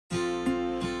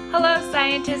Hello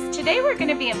scientists, today we're going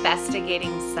to be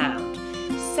investigating sound.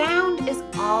 Sound is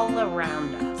all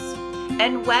around us,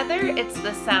 and whether it's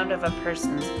the sound of a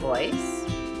person's voice,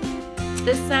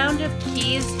 the sound of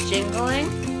keys jingling,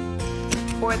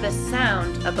 or the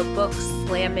sound of a book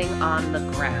slamming on the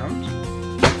ground,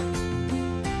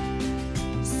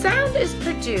 sound is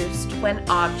produced when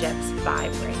objects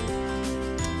vibrate.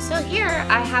 So here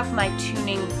I have my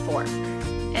tuning fork,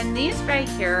 and these right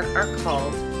here are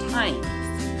called tines.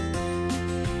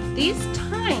 These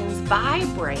tines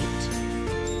vibrate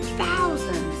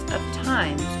thousands of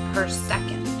times per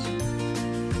second.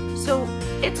 So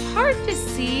it's hard to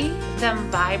see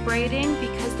them vibrating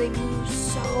because they move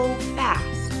so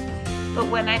fast. But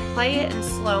when I play it in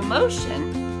slow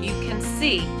motion, you can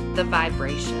see the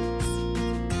vibrations.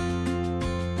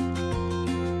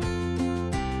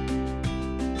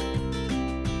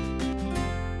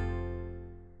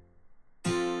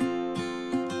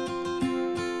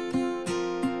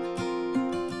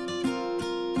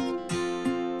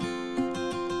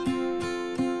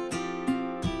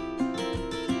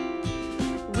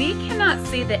 We cannot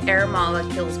see the air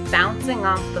molecules bouncing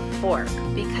off the fork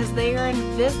because they are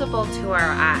invisible to our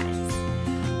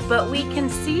eyes. But we can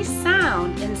see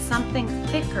sound in something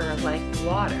thicker like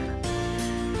water.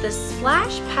 The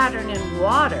splash pattern in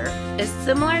water is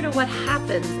similar to what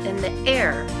happens in the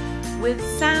air with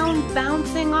sound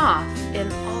bouncing off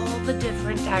in all the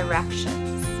different directions.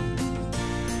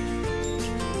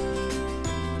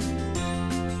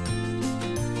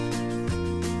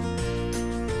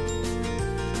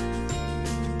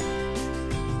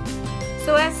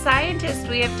 So as scientists,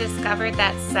 we have discovered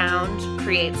that sound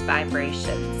creates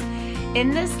vibrations.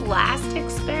 In this last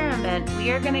experiment,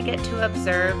 we are going to get to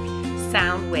observe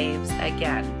sound waves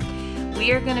again.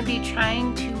 We are going to be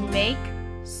trying to make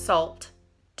salt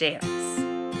dance.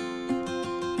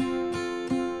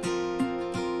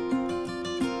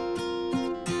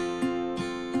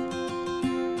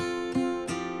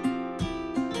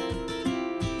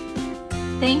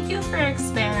 Thank you for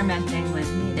experimenting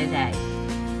with me today.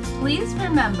 Please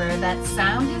remember that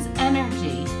sound is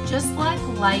energy, just like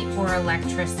light or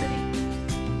electricity.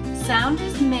 Sound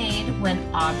is made when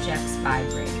objects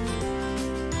vibrate.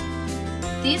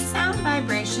 These sound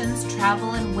vibrations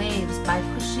travel in waves by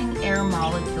pushing air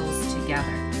molecules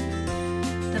together.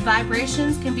 The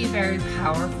vibrations can be very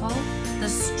powerful. The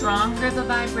stronger the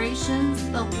vibrations,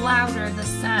 the louder the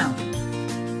sound.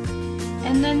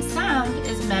 And then sound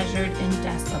is measured in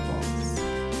decibels.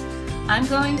 I'm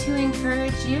going to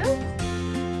encourage you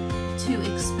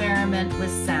to experiment with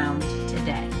sound